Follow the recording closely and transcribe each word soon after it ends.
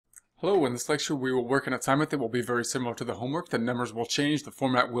Hello, in this lecture we will work an assignment that will be very similar to the homework. The numbers will change, the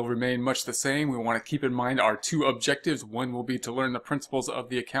format will remain much the same. We want to keep in mind our two objectives. One will be to learn the principles of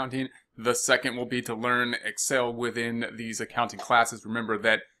the accounting. The second will be to learn Excel within these accounting classes. Remember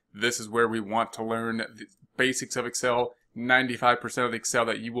that this is where we want to learn the basics of Excel. 95% of the Excel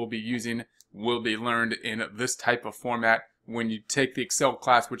that you will be using will be learned in this type of format. When you take the Excel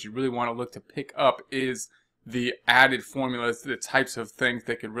class, what you really want to look to pick up is the added formulas, the types of things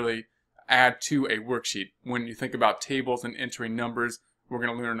that could really add to a worksheet. When you think about tables and entering numbers, we're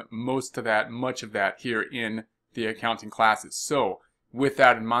going to learn much of that here in the accounting classes. So with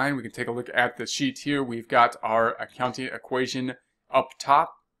that in mind, we can take a look at the sheet here. We've got our accounting equation up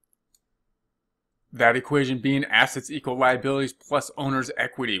top. That equation being assets equal liabilities plus owner's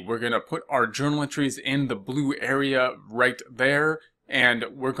equity. We're going to put our journal entries in the blue area right there, and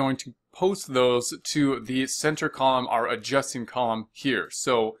we're going to post those to the center column, our adjusting column here.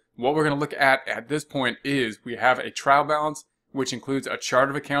 So what we're going to look at this point is we have a trial balance, which includes a chart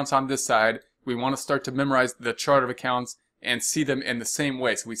of accounts on this side. We want to start to memorize the chart of accounts and see them in the same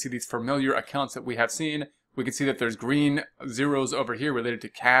way. So we see these familiar accounts that we have seen. We can see that there's green zeros over here related to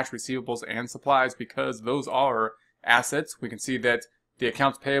cash, receivables, and supplies because those are assets. We can see that the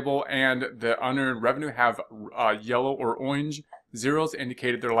accounts payable and the unearned revenue have yellow or orange zeros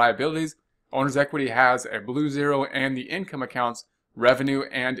indicated their liabilities. Owner's equity has a blue zero, and the income accounts, revenue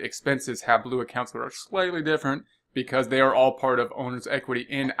and expenses, have blue accounts that are slightly different because they are all part of owner's equity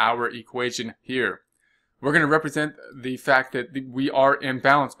in our equation here. We're going to represent the fact that we are in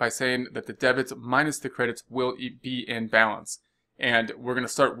balance by saying that the debits minus the credits will be in balance. And we're going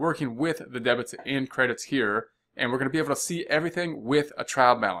to start working with the debits and credits here, and we're going to be able to see everything with a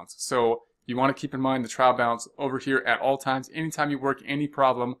trial balance. So you want to keep in mind the trial balance over here at all times. Anytime you work any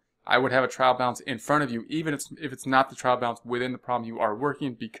problem, I would have a trial balance in front of you, even if it's not the trial balance within the problem you are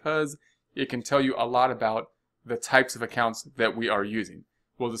working, because it can tell you a lot about the types of accounts that we are using.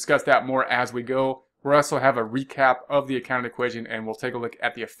 We'll discuss that more as we go. We'll also have a recap of the accounting equation, and we'll take a look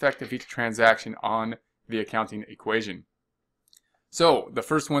at the effect of each transaction on the accounting equation. So the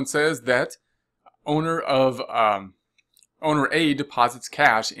first one says that owner A deposits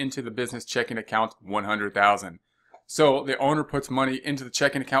cash into the business checking account, $100,000. So the owner puts money into the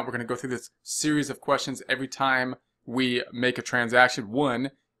checking account. We're going to go through this series of questions every time we make a transaction.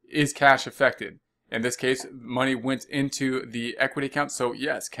 One, is cash affected? In this case, money went into the equity account, so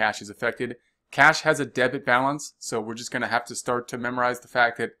yes, cash is affected. Cash has a debit balance, so we're just going to have to start to memorize the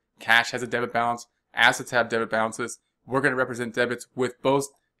fact that cash has a debit balance, assets have debit balances. We're going to represent debits with both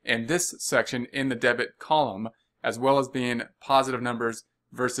in this section in the debit column, as well as being positive numbers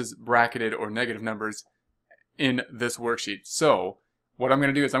versus bracketed or negative numbers in this worksheet. So what I'm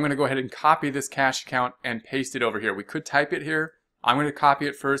going to do is I'm going to go ahead and copy this cash account and paste it over here. We could type it here. I'm going to copy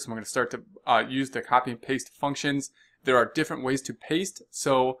it first. I'm going to start to use the copy and paste functions. There are different ways to paste,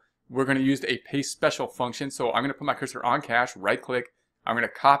 so we're going to use a paste special function. So I'm going to put my cursor on cash, right click. I'm going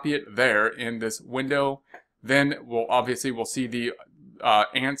to copy it there in this window. Then we'll see the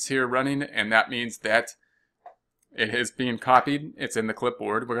ants here running, and that means that it is being copied. It's in the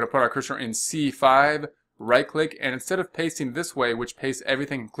clipboard. We're going to put our cursor in C5, right click, and instead of pasting this way, which pastes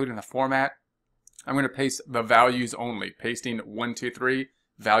everything including the format, I'm going to paste the values only, pasting 1, 2, 3,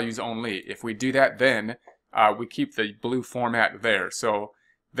 values only. If we do that, then we keep the blue format there. So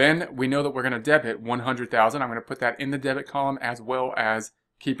then we know that we're going to debit 100,000. I'm going to put that in the debit column as well as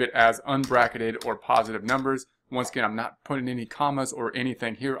keep it as unbracketed or positive numbers. Once again, I'm not putting any commas or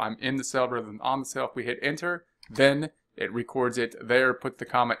anything here. I'm in the cell rather than on the cell. If we hit enter, then it records it there, put the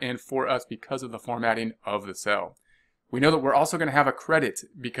comma in for us because of the formatting of the cell. We know that we're also going to have a credit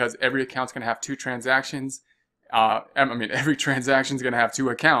because every account's going to have two transactions. Every transaction's going to have two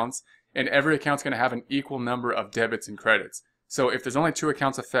accounts, and every account's going to have an equal number of debits and credits. So if there's only two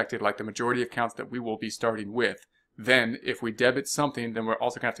accounts affected, like the majority of accounts that we will be starting with, then if we debit something, then we're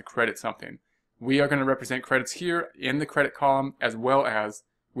also going to have to credit something. We are going to represent credits here in the credit column as well as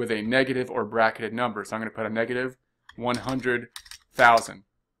with a negative or bracketed number. So I'm going to put a negative 100,000.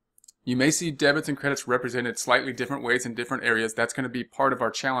 You may see debits and credits represented slightly different ways in different areas. That's going to be part of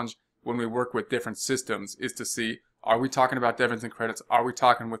our challenge when we work with different systems, is to see, are we talking about debits and credits? Are we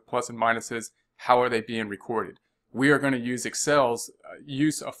talking with plus and minuses? How are they being recorded? We are going to use Excel's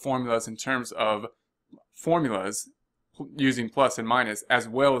use of formulas in terms of formulas using plus and minus, as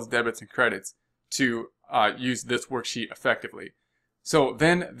well as debits and credits, to use this worksheet effectively. So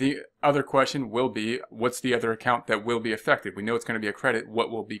then the other question will be, what's the other account that will be affected? We know it's going to be a credit.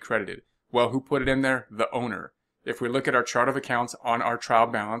 What will be credited? Well, who put it in there? The owner. If we look at our chart of accounts on our trial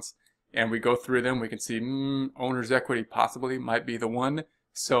balance and we go through them, we can see owner's equity possibly might be the one.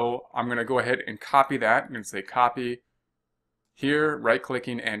 So I'm going to go ahead and copy that. I'm going to say copy here, right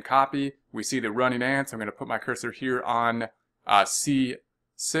clicking and copy. We see the running ants. I'm going to put my cursor here on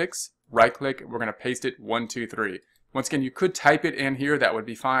C6, right click. We're going to paste it 1, 2, 3. Once again, you could type it in here. That would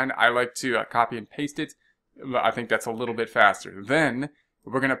be fine. I like to copy and paste it. I think that's a little bit faster. Then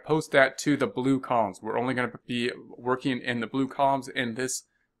we're going to post that to the blue columns. We're only going to be working in the blue columns in this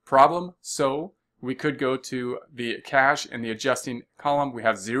problem. So we could go to the cash and the adjusting column. We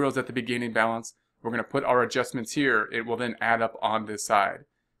have zeros at the beginning balance. We're going to put our adjustments here. It will then add up on this side.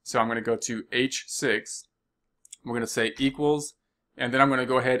 So I'm going to go to H6. We're going to say equals, and then I'm going to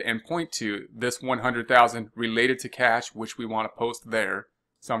go ahead and point to this 100,000 related to cash, which we want to post there.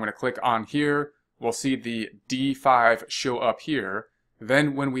 So I'm going to click on here. We'll see the D5 show up here.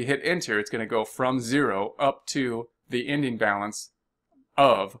 Then when we hit enter, it's going to go from 0 up to the ending balance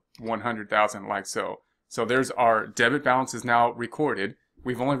of 100,000, like so. So there's our debit balance is now recorded.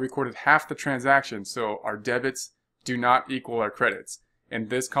 We've only recorded half the transaction, so our debits do not equal our credits. In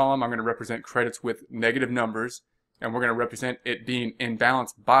this column, I'm going to represent credits with negative numbers, and we're going to represent it being in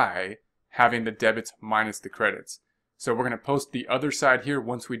balance by having the debits minus the credits. So we're going to post the other side here.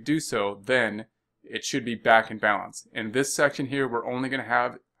 Once we do so, then it should be back in balance. In this section here, we're only going to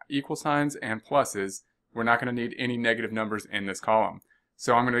have equal signs and pluses. We're not going to need any negative numbers in this column.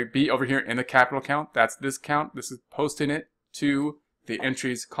 So I'm going to be over here in the capital count. That's this count. This is posting it to the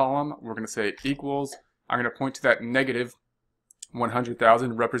entries column. We're going to say equals. I'm going to point to that negative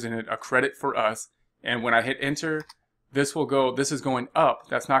 100,000, represented a credit for us. And when I hit enter, this will go, this is going up.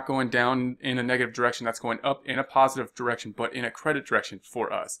 That's not going down in a negative direction. That's going up in a positive direction, but in a credit direction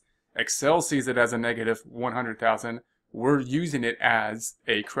for us. Excel sees it as a negative 100,000. We're using it as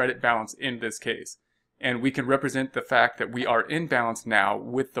a credit balance in this case. And we can represent the fact that we are in balance now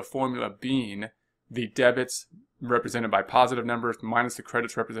with the formula being the debits represented by positive numbers minus the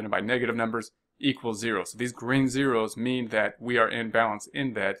credits represented by negative numbers equals 0. So these green zeros mean that we are in balance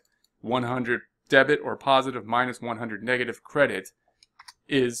in that 100 debit or positive minus 100 negative credit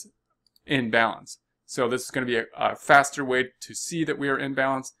is in balance. So this is going to be a faster way to see that we are in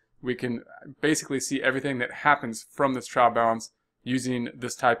balance. We can basically see everything that happens from this trial balance using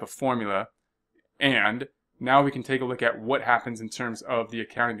this type of formula. And now we can take a look at what happens in terms of the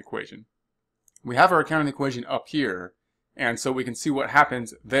accounting equation. We have our accounting equation up here, and so we can see what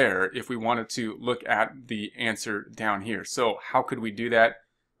happens there if we wanted to look at the answer down here. So how could we do that?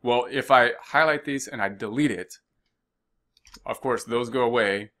 Well, if I highlight these and I delete it, of course those go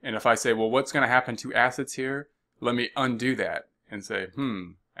away. And if I say, well, what's going to happen to assets here? Let me undo that and say,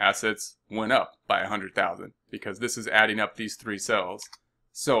 assets went up by 100,000 because this is adding up these three cells.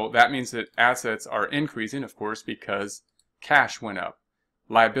 So that means that assets are increasing, of course, because cash went up.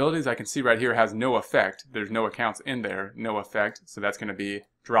 Liabilities, I can see right here, has no effect. There's no accounts in there, no effect. So that's going to be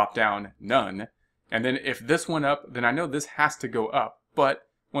drop down, none. And then if this went up, then I know this has to go up. But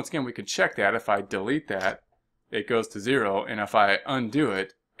once again, we could check that. If I delete that, it goes to 0. And if I undo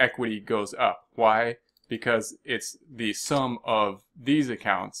it, equity goes up. Why? Because it's the sum of these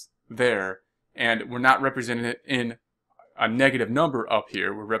accounts there. And we're not representing it in a negative number up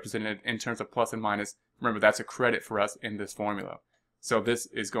here. We're representing it in terms of plus and minus. Remember, that's a credit for us in this formula. So this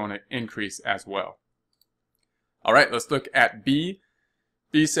is going to increase as well. All right, let's look at B.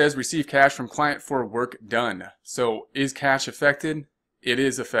 B says receive cash from client for work done. So is cash affected? It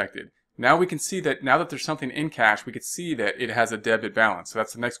is affected. Now we can see that now that there's something in cash, we can see that it has a debit balance. So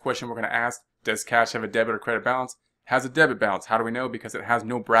that's the next question we're going to ask. Does cash have a debit or credit balance? It has a debit balance. How do we know? Because it has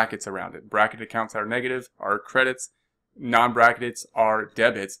no brackets around it. Bracketed accounts that are negative are credits. Non-brackets are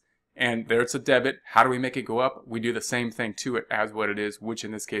debits. And there it's a debit. How do we make it go up? We do the same thing to it as what it is, which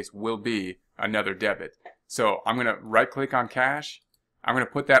in this case will be another debit. So I'm going to right click on cash. I'm going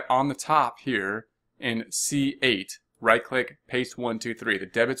to put that on the top here in C8. Right click, paste 1, 2, 3. The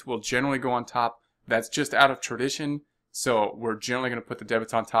debits will generally go on top. That's just out of tradition. So we're generally going to put the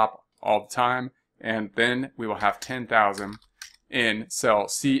debits on top all the time. And then we will have 10,000 in cell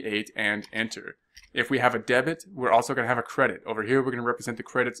C8 and enter. If we have a debit, we're also going to have a credit. Over here, we're going to represent the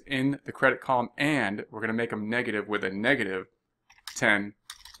credits in the credit column, and we're going to make them negative with a negative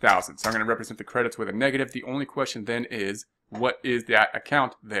 10,000. So I'm going to represent the credits with a negative. The only question then is, what is that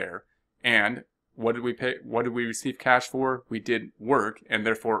account there? And what did we pay? What did we receive cash for? We did work and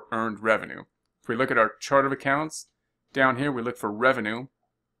therefore earned revenue. If we look at our chart of accounts, down here we look for revenue.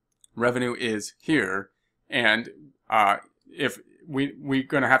 Revenue is here, and if we're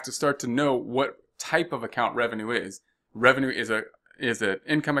going to have to start to know what type of account revenue is. Revenue is an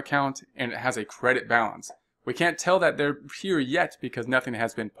income account, and it has a credit balance. We can't tell that they're here yet because nothing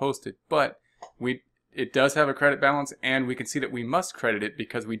has been posted, but it does have a credit balance, and we can see that we must credit it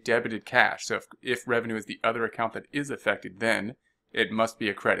because we debited cash. So if revenue is the other account that is affected, then it must be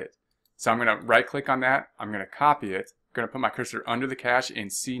a credit. So I'm going to right click on that. I'm going to copy it. I'm going to put my cursor under the cash in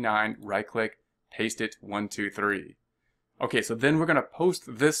C9, right click, paste it, 1, 2, 3. Okay, so then we're going to post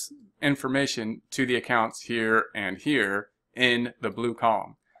this information to the accounts here and here in the blue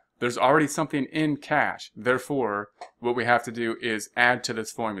column. There's already something in cash. Therefore, what we have to do is add to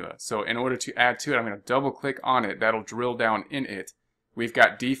this formula. So in order to add to it, I'm going to double click on it. That'll drill down in it. We've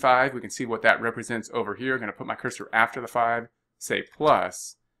got D5. We can see what that represents over here. I'm going to put my cursor after the 5, say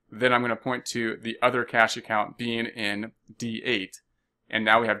plus. Then I'm going to point to the other cash account being in D8. And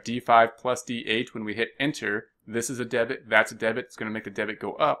now we have D5 plus D8. When we hit enter, this is a debit, that's a debit. It's going to make the debit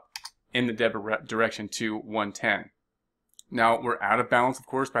go up in the debit direction to 110. Now we're out of balance, of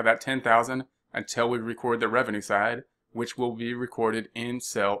course, by that 10,000 until we record the revenue side, which will be recorded in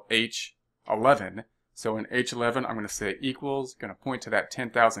cell H11. So in H11, I'm going to say equals, going to point to that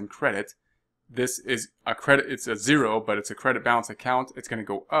 10,000 credit. This is a credit, it's a 0, but it's a credit balance account. It's going to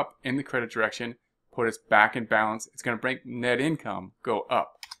go up in the credit direction, put us back in balance. It's going to make net income go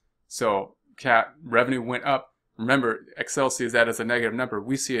up. So revenue went up. Remember, Excel sees that as a negative number.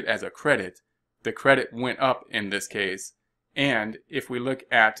 We see it as a credit. The credit went up in this case. And if we look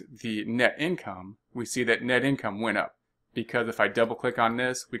at the net income, we see that net income went up. Because if I double click on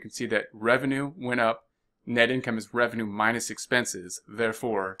this, we can see that revenue went up. Net income is revenue minus expenses.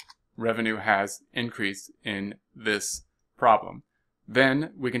 Therefore, revenue has increased in this problem.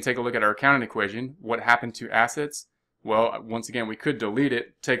 Then we can take a look at our accounting equation. What happened to assets? Well, once again, we could delete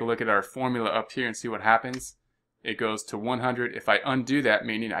it. Take a look at our formula up here and see what happens. It goes to 100. If I undo that,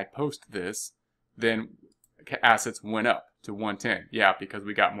 meaning I post this, then assets went up to 110. Yeah, because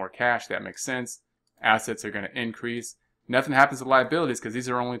we got more cash. That makes sense. Assets are going to increase. Nothing happens to liabilities because these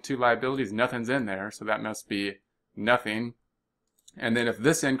are only 2 liabilities. Nothing's in there, so that must be nothing. And then if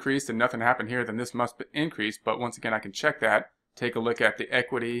this increased and nothing happened here, then this must be increased. But once again, I can check that. Take a look at the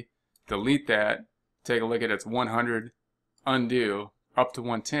equity, delete that, take a look at its 100, undo, up to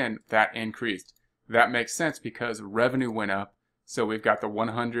 110, that increased. That makes sense because revenue went up. So we've got the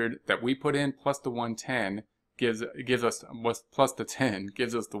 100 that we put in plus the 110 gives us plus the 10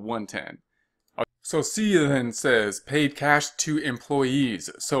 gives us the 110. So C then says paid cash to employees.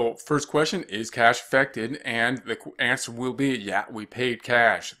 So first question, is cash affected? And the answer will be, yeah, we paid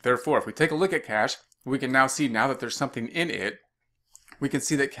cash. Therefore, if we take a look at cash, we can now see, now that there's something in it, we can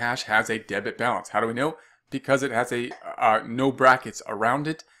see that cash has a debit balance. How do we know? Because it has a no brackets around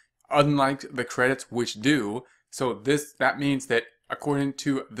it, unlike the credits which do. So that means that according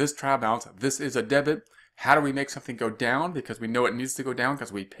to this trial balance, this is a debit. How do we make something go down? Because we know it needs to go down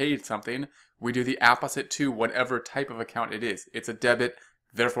because we paid something. We do the opposite to whatever type of account it is. It's a debit,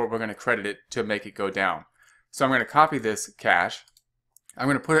 therefore we're going to credit it to make it go down. So I'm going to copy this cash. I'm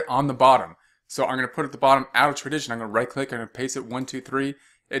going to put it on the bottom. So I'm going to put it at the bottom out of tradition. I'm going to right click, I'm going to paste it 1, 2, 3.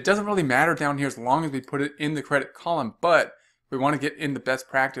 It doesn't really matter down here as long as we put it in the credit column, but we want to get in the best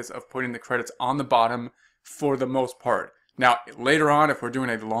practice of putting the credits on the bottom for the most part. Now, later on, if we're doing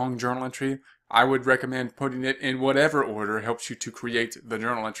a long journal entry, I would recommend putting it in whatever order helps you to create the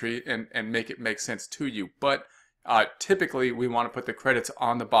journal entry and make it make sense to you. But typically, we want to put the credits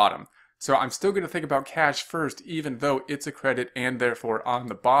on the bottom. So I'm still going to think about cash first, even though it's a credit and therefore on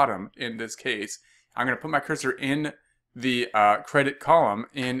the bottom in this case. I'm going to put my cursor in the credit column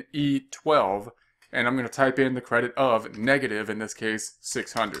in E12, and I'm going to type in the credit of negative, in this case,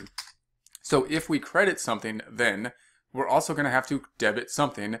 600. So if we credit something, then we're also going to have to debit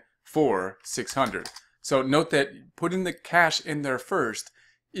something for 600. So note that putting the cash in there first,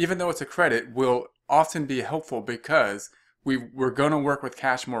 even though it's a credit, will often be helpful because we're going to work with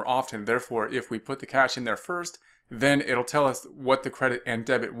cash more often. Therefore, if we put the cash in there first, then it'll tell us what the credit and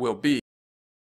debit will be.